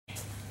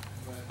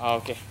Oh,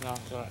 okay. No,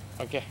 it's all right.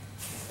 Okay.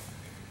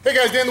 Hey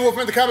guys, Dan the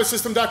Wolfman, the Combat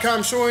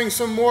System.com, showing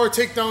some more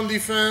takedown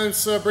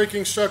defense,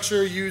 breaking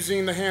structure,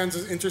 using the hands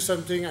as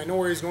intercepting. I know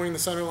where he's going in the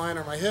center line,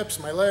 or my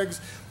hips, my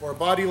legs, or a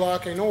body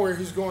lock. I know where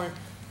he's going.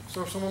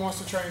 So if someone wants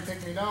to try and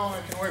take me down,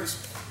 I can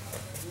always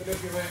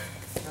manipulate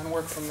and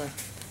work from there.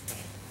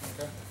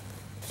 Okay?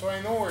 So I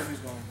know where he's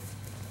going.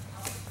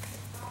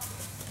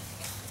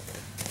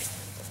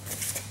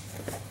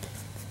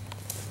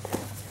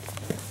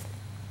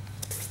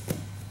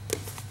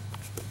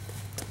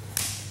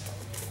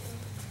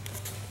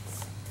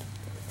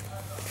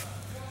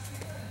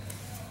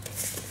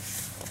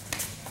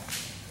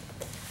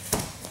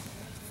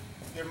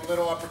 Give him a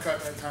little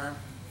uppercut that time.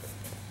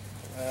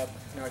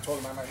 You know, I told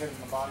him I might hit him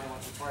in the body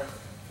once or twice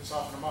to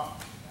soften him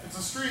up. If it's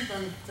a street,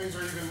 then things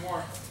are even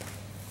more.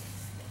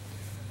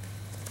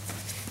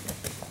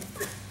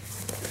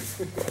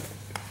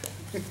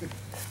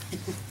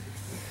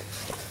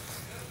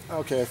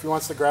 Okay, if he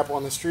wants to grapple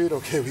on the street,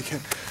 okay, we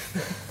can.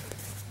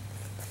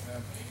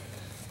 I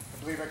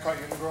believe I caught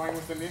you in the groin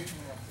with the knee.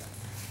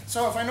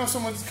 So if I know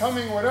someone's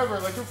coming or whatever,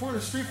 like if we're in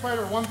a street fight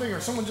or one thing, or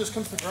someone just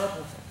comes to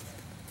grapple.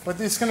 But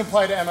this can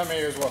apply to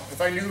MMA as well. If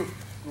I knew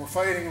we're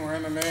fighting and we're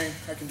MMA,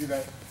 I can do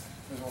that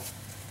as well.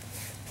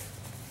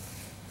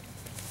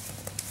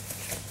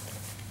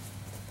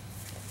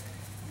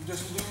 I'm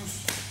just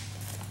loose.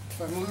 If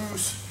I'm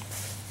loose.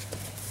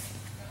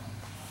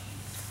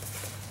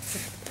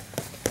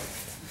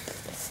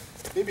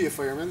 Maybe a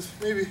fireman's,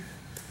 maybe.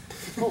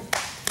 Oh.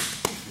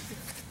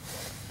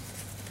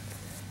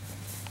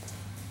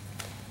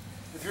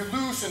 If you're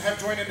loose and have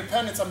joint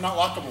independence, I'm not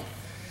lockable.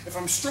 If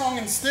I'm strong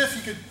and stiff,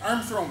 you could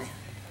arm throw me,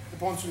 the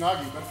Bon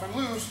Tsunagi. But if I'm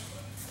loose,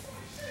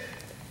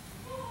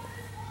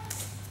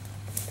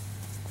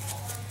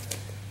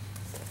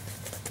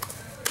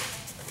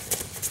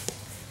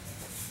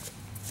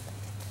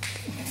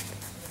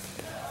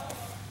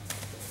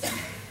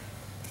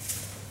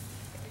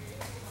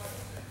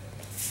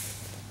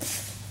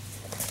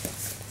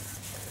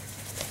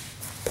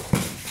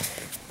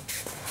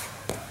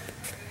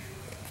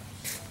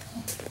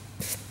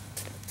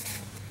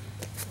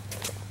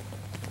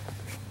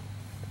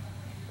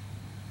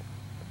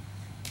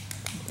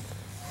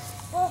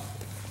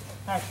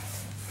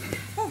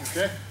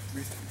 okay.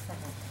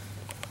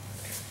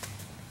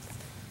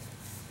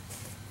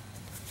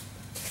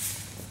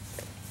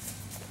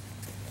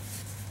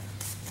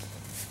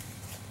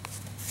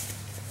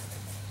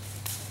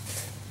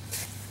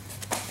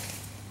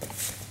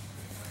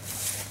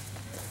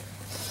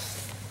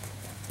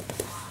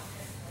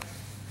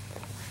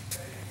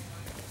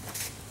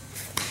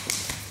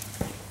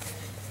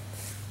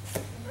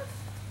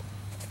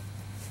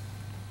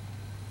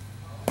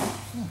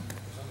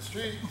 On the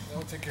street,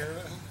 that'll take care of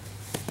it.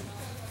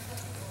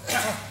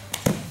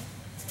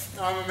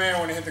 No, MMA, I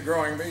want to hit the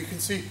groin, but you can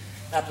see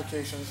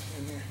applications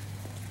in here.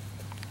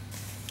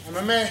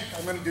 MMA,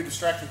 I'm going to do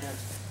distracting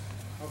hands.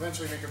 I'll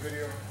eventually make a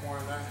video more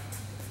on that.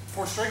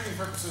 For striking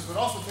purposes, but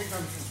also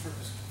takedown defense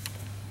purposes.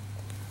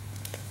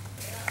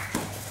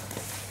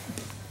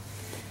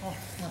 Oh,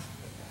 yeah.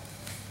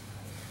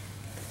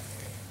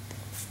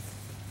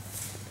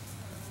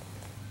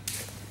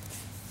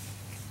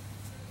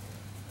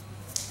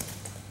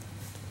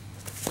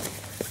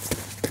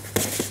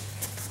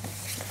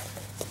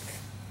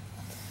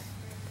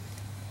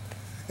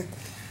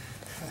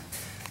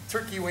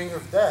 Turkey wing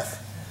of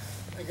death.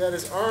 I got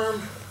his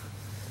arm.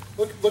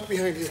 Look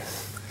behind you.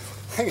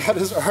 I got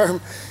his arm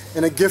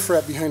and a gift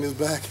wrap behind his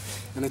back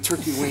and a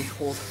turkey wing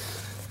hold.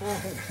 I'm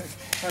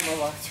a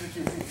lot of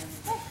turkey wing.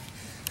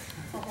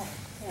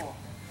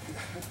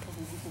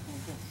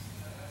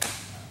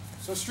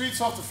 So street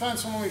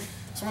self-defense.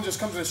 Someone just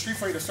comes in a street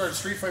fight to start a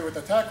street fight with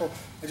a tackle.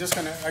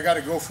 I got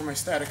to go for my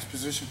static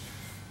position.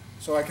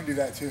 So I can do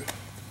that too.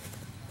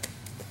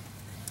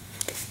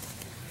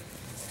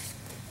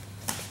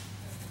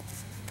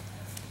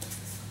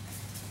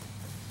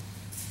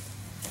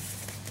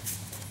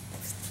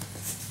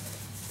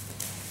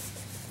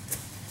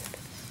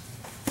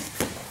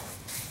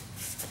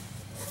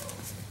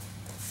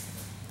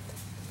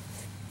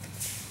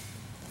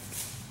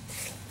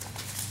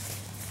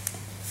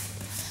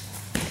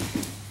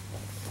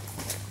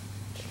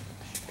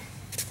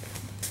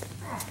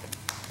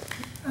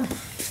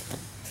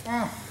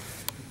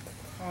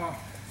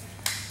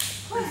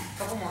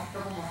 Couple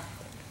more.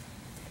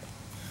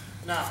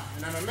 Now,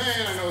 in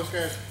MMA, I know those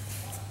guys,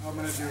 I'm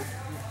going to do. Of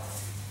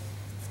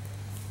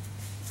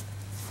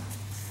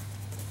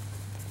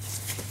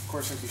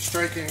course, I'd be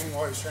striking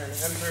while he's trying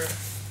to enter.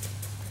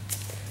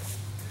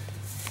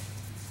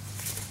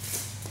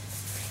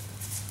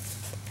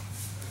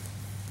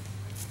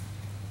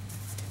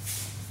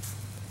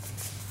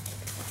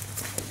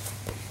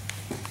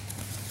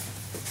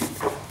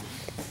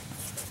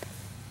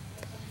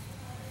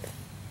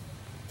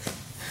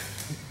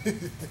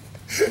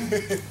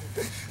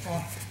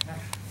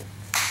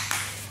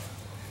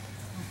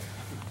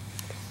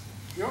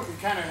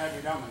 You kind of had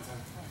me down that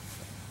time.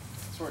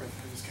 Sort of. I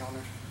just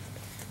countered.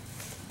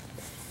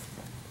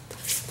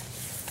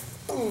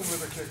 Boom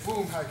with a kick.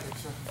 Boom, high kick.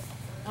 So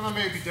And it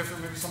may be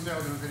different. Maybe someday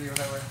I'll do a video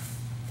that way.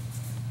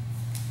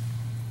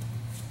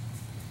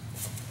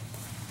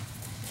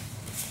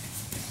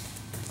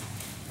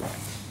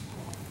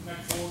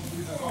 Next one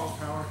uses all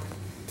power.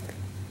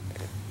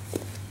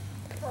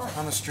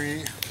 On the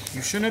street.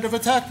 You shouldn't have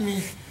attacked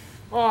me.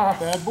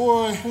 Bad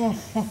boy.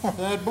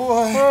 Bad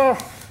boy.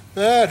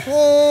 Bad.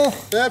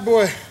 Bad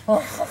boy.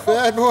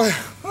 Bad boy.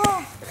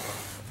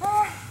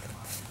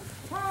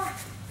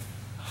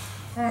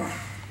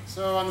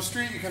 So on the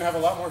street, you can have a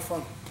lot more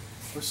fun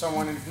with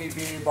someone, and if need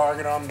be,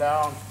 bargain them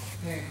down.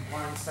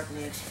 Compliance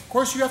techniques. Of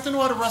course, you have to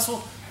know how to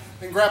wrestle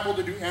and grapple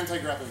to do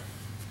anti-grappling.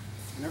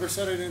 I never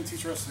said I didn't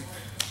teach wrestling.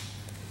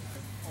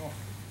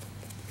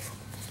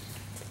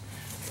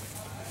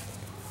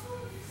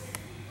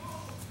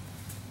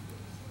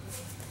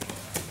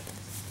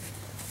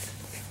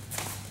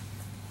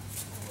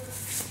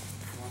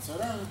 Once I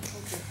done,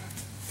 okay.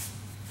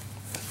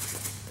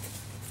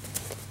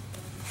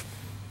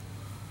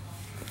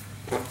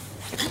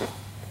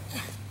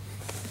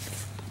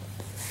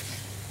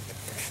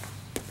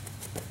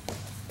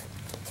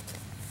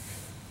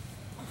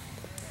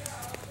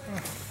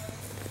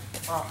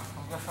 Come on,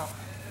 come on, come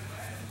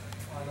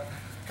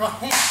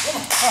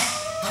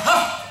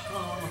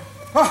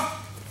on.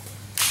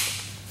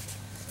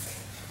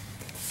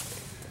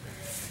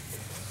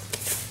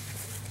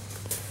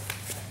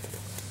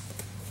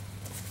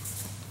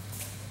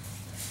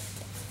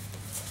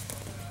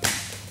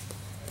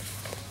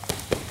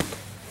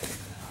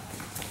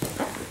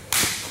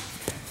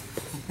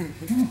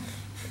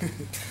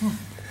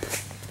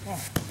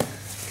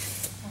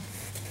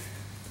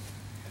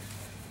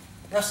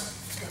 Wrestling,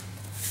 let's go.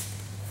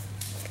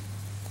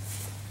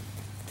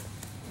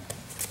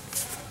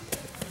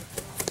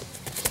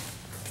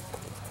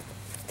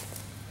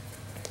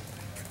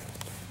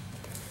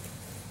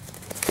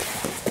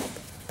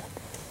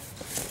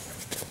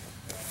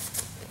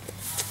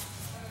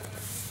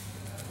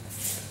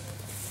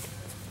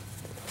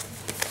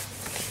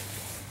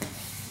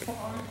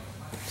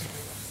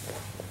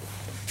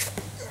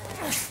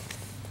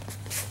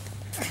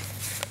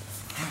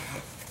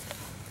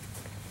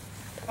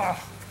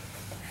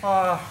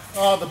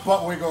 The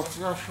butt wiggle.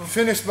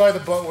 Finished by the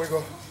butt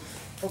wiggle.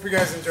 Hope you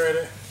guys enjoyed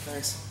it.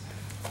 Thanks.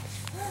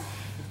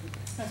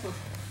 Thank you.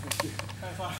 Have fun.